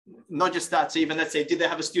 not just that, so even let's say, did they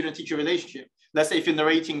have a student-teacher relationship? Let's say if you're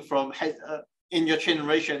narrating from, in your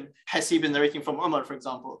generation, has he been narrating from Umar, for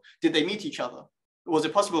example? Did they meet each other? Was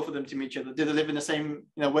it possible for them to meet each other? Did they live in the same,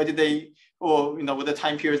 where did they, or, were the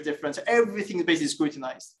time periods different? So everything is basically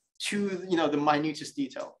scrutinized to, the minutest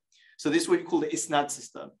detail. So this is what we call the isnad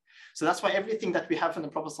system. So that's why everything that we have from the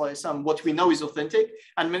Prophet ﷺ, what we know is authentic.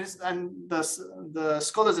 And the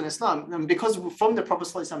scholars in Islam, and because from the Prophet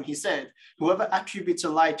ﷺ, he said, whoever attributes a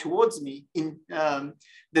lie towards me, then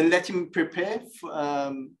let him prepare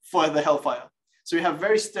for the hellfire. So we have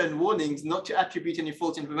very stern warnings not to attribute any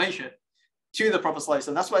false information to the Prophet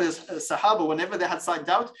ﷺ. That's why the Sahaba, whenever they had slight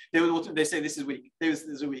doubt, they say this is weak. This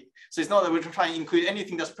is weak. So it's not that we're trying to include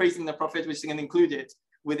anything that's praising the Prophet, which is going to include it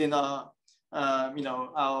within our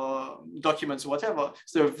documents or whatever.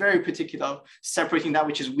 So they're very particular, separating that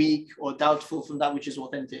which is weak or doubtful from that which is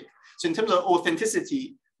authentic. So in terms of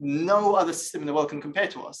authenticity, no other system in the world can compare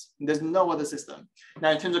to us. There's no other system.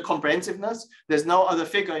 Now, in terms of comprehensiveness, there's no other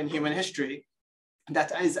figure in human history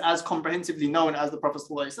that is as comprehensively known as the Prophet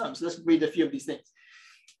ﷺ. So let's read a few of these things.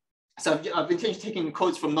 So I've been taking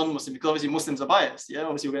quotes from non-Muslims because obviously Muslims are biased. Yeah,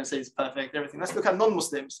 obviously we're going to say it's perfect, everything. Let's look at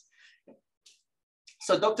non-Muslims.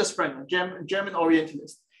 So Dr. Sprenger, German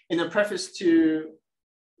Orientalist, in a preface to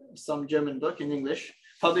some German book in English,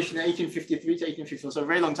 published in 1853 to 1854, so a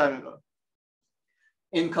very long time ago,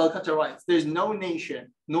 in Calcutta writes, there is no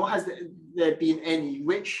nation, nor has there been any,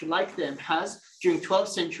 which, like them, has, during 12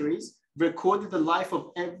 centuries, recorded the life of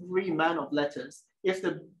every man of letters. If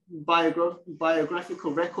the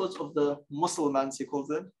biographical records of the Muslimans, he calls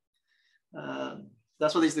them,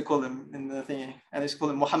 that's what they used to call them in the thingy, and they used to call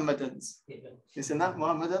them Muhammadans. Isn't that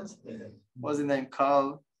Muhammadans? Yeah. What was his name?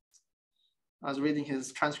 Carl. I was reading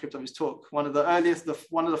his transcript of his talk. One of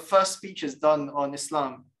the first speeches done on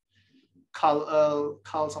Islam. Carl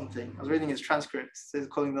something. I was reading his transcript. So he's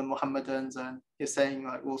calling them Muhammadans, and he's saying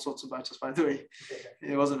like all sorts of matters. By the way,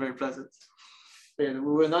 it wasn't very pleasant. But yeah, we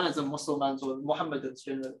were known as the Muslimans or Muhammadans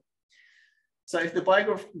generally. So if the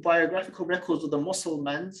biographical records of the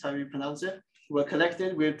Muslimans, how you pronounce it, were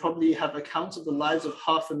collected, we would probably have accounts of the lives of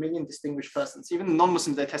 500,000 distinguished persons. Even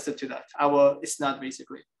non-Muslims attested to that, our isnad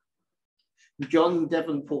basically. John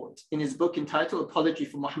Davenport, in his book entitled Apology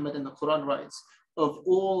for Muhammad and the Quran, writes, of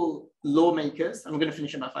all lawmakers, I'm going to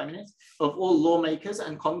finish in about 5 minutes, of all lawmakers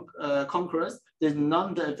and conquerors, there's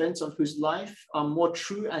none the events of whose life are more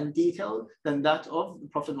true and detailed than that of the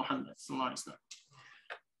Prophet Muhammad.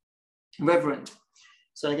 Reverend.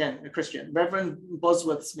 So again, a Christian, Reverend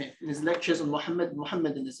Bosworth Smith, in his lectures on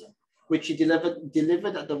Mohammedanism, which he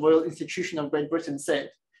delivered at the Royal Institution of Great Britain,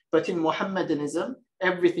 said, but in Mohammedanism,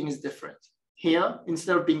 everything is different. Here,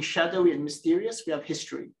 instead of being shadowy and mysterious, we have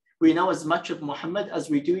history. We know as much of Muhammad as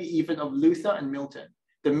we do even of Luther and Milton.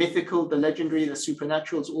 The mythical, the legendary, the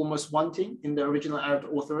supernatural is almost wanting in the original Arab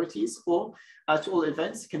authorities, or at all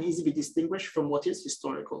events can easily be distinguished from what is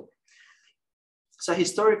historical. So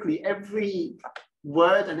historically, every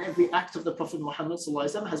word and every act of the Prophet Muhammad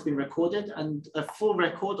ﷺ has been recorded, and a full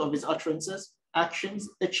record of his utterances, actions,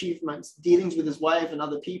 achievements, dealings with his wife and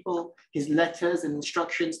other people, his letters and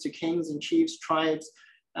instructions to kings and chiefs, tribes,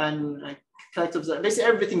 and collectives. Basically,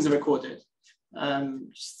 everything's recorded.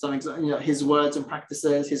 Some his words and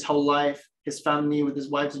practices, his whole life, his family with his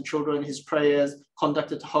wives and children, his prayers,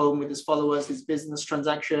 conduct at home with his followers, his business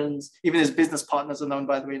transactions, even his business partners are known,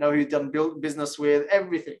 by the way, who he'd done business with,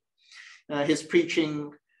 everything. His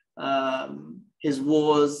preaching, his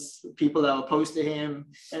wars, people that are opposed to him,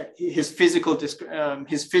 his physical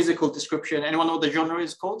description. Anyone know what the genre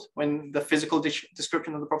is called? When the physical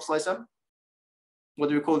description of the Prophet ﷺ? What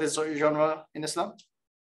do we call this genre in Islam?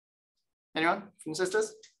 Anyone from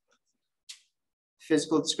sisters?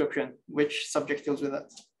 Physical description. Which subject deals with that?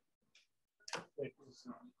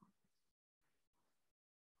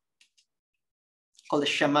 Called the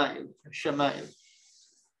Shama'il. Shama'il.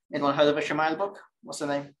 Anyone heard of a Shama'il book? What's the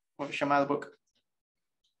name of a Shama'il book?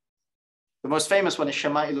 The most famous one is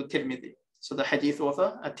Shama'il al-Tirmidhi. So the hadith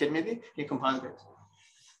author at-Tirmidhi, he compiled it.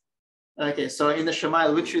 Okay, so in the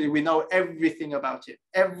Shama'il, literally we know everything about it,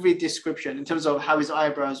 every description in terms of how his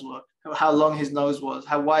eyebrows were, how long his nose was,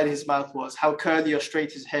 how wide his mouth was, how curly or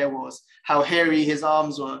straight his hair was, how hairy his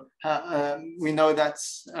arms were. We know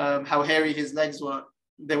that's how hairy his legs were.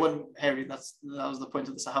 They weren't hairy. That was the point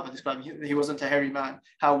of the Sahaba describing. He wasn't a hairy man.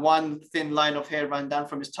 How one thin line of hair ran down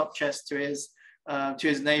from his top chest to his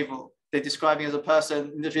navel. They describe him as a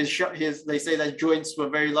person. They say that his joints were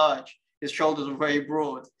very large. His shoulders were very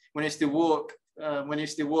broad. When he used to walk,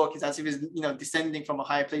 it's as if he's descending from a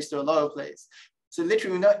higher place to a lower place. So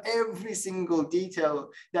literally, we know every single detail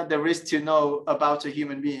that there is to know about a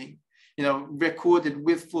human being, recorded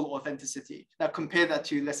with full authenticity. Now compare that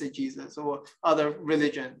to, let's say, Jesus or other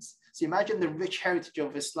religions. So imagine the rich heritage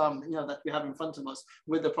of Islam, that we have in front of us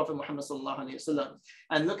with the Prophet Muhammad sallallahu alaihi wasallam.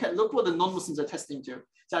 And look what the non-Muslims are testing to.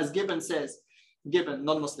 So as Gibbon says,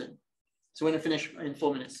 non-Muslim. So we're going to finish in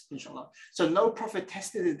 4 minutes, inshallah. So no prophet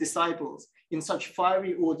tested his disciples in such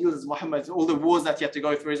fiery ordeals as Muhammad, all the wars that he had to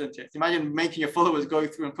go through, isn't it? Imagine making your followers go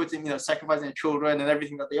through and putting, sacrificing their children and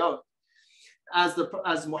everything that they own.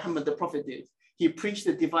 As Muhammad the Prophet did. He preached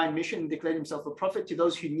the divine mission and declared himself a prophet to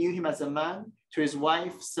those who knew him as a man, to his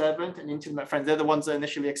wife, servant, and intimate friends. They're the ones that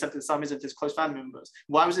initially accepted Islam, isn't his close family members.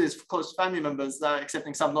 Why was it his close family members that are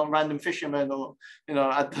accepting Islam, not random fishermen or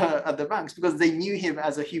at the banks? Because they knew him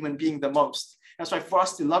as a human being the most. That's why for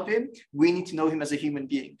us to love him, we need to know him as a human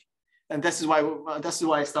being. And this is why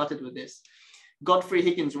I started with this. Godfrey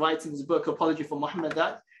Higgins writes in his book Apology for Muhammad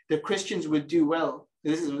that the Christians would do well.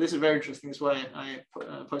 This is very interesting. That's why I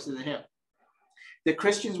posted it here. The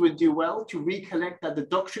Christians would do well to recollect that the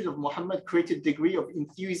doctrine of Muhammad created a degree of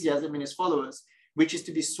enthusiasm in his followers, which is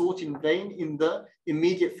to be sought in vain in the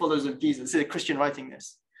immediate followers of Jesus. This is a Christian writing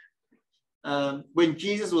this. When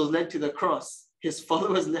Jesus was led to the cross, his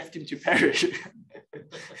followers left him to perish.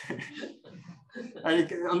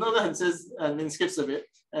 And on the other hand, says, and then skips a bit,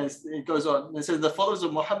 as it goes on. It says, the followers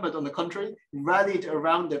of Muhammad, on the contrary, rallied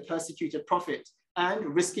around their persecuted prophet and,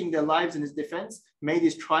 risking their lives in his defense, made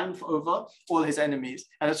his triumph over all his enemies.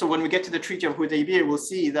 And so when we get to the Treaty of Hudaybiyah, we'll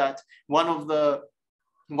see that one of the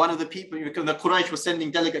people, the Quraysh was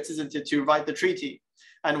sending delegates, isn't it, to write the treaty.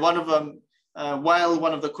 And one of them, while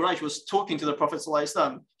one of the Quraysh was talking to the Prophet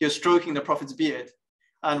ﷺ, he was stroking the Prophet's beard.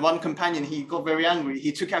 And one companion, he got very angry.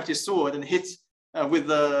 He took out his sword and hit with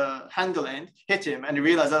the handle end, hit him, and he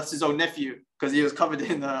realized that's his own nephew because he was covered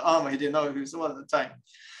in armor. He didn't know who he was at the time.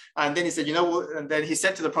 And then he said, and then he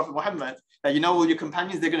said to the Prophet Muhammad that, all your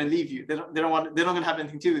companions, they're going to leave you. They're not going to have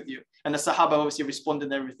anything to do with you. And the Sahaba obviously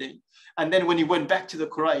responded and everything. And then when he went back to the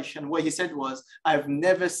Quraysh, and what he said was, I've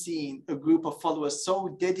never seen a group of followers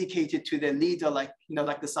so dedicated to their leader, like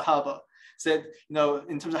the Sahaba. Said,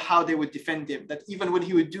 in terms of how they would defend him, that even when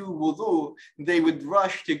he would do wudu, they would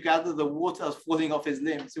rush to gather the water falling off his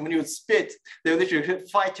limbs. And when he would spit, they would literally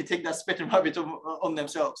fight to take that spit and rub it on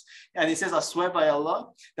themselves. And he says, I swear by Allah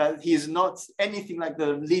that he is not anything like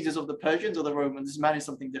the leaders of the Persians or the Romans. This man is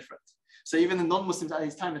something different. So even the non-Muslims at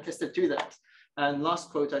his time attested to that. And last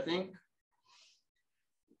quote, I think.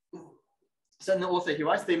 So the author, he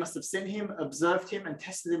writes, they must have seen him, observed him, and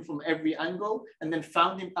tested him from every angle, and then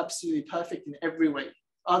found him absolutely perfect in every way.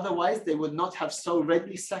 Otherwise, they would not have so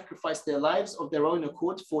readily sacrificed their lives of their own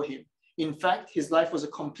accord for him. In fact, his life was a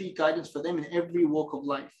complete guidance for them in every walk of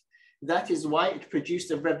life. That is why it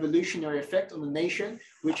produced a revolutionary effect on the nation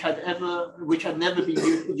which had never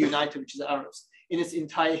been united, which is the Arabs, in its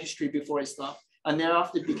entire history before Islam. And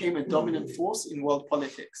thereafter became a dominant force in world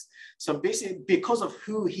politics. So basically, because of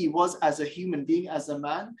who he was as a human being, as a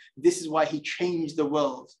man, this is why he changed the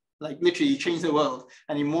world. Like literally, he changed the world,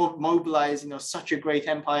 and he mobilized, such a great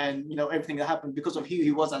empire, and everything that happened because of who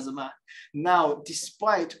he was as a man. Now,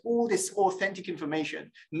 despite all this authentic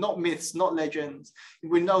information, not myths, not legends,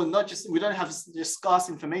 we don't have just scarce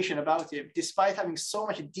information about him. Despite having so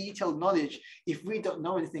much detailed knowledge, if we don't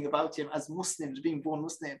know anything about him as Muslims, being born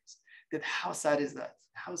Muslims, Then how sad is that?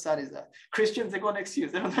 How sad is that? Christians, they got an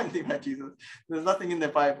excuse. They don't know anything about Jesus. There's nothing in their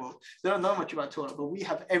Bible. They don't know much about Torah, but we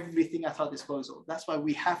have everything at our disposal. That's why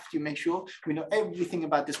we have to make sure we know everything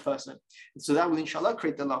about this person. And so that will, inshallah,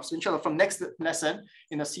 create the love. So inshallah, from next lesson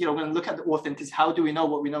in the Sirah, we're going to look at the authenticity. How do we know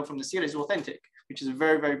what we know from the Sirah is authentic? Which is a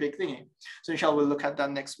very, very big thing. So inshallah, we'll look at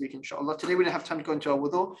that next week, inshallah. Today we don't have time to go into our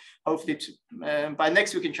wudu. Hopefully by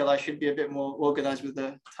next week, inshallah, I should be a bit more organized with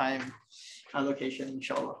the time allocation,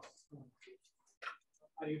 inshallah.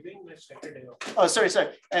 Are you doing next Saturday? Oh, sorry.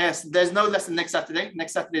 Yes, there's no lesson next Saturday.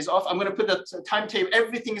 Next Saturday is off. I'm going to put the timetable.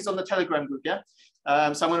 Everything is on the Telegram group, yeah?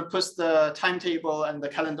 So I'm going to post the timetable and the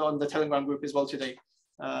calendar on the Telegram group as well today.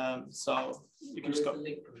 So you can just go.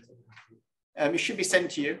 It should be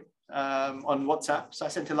sent to you on WhatsApp. So I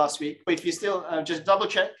sent it last week. But if you still just double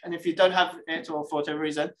check, and if you don't have it or for whatever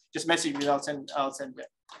reason, just message me. I'll send it.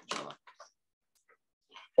 Inshallah.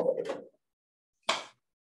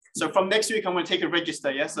 So from next week, I'm going to take a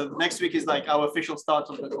register. Yeah. So next week is like our official start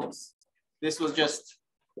of the course. This was just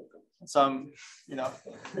some,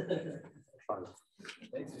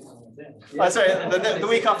 Oh, sorry, the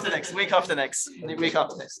week after next. Week after next. You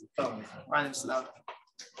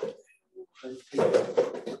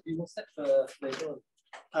will set for later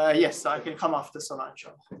on. Yes, I can come after Salah,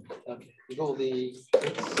 inshallah. Okay. With all the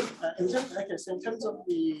So in terms of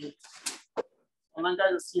the online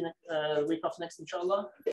guys, I'll see you week after next, inshallah.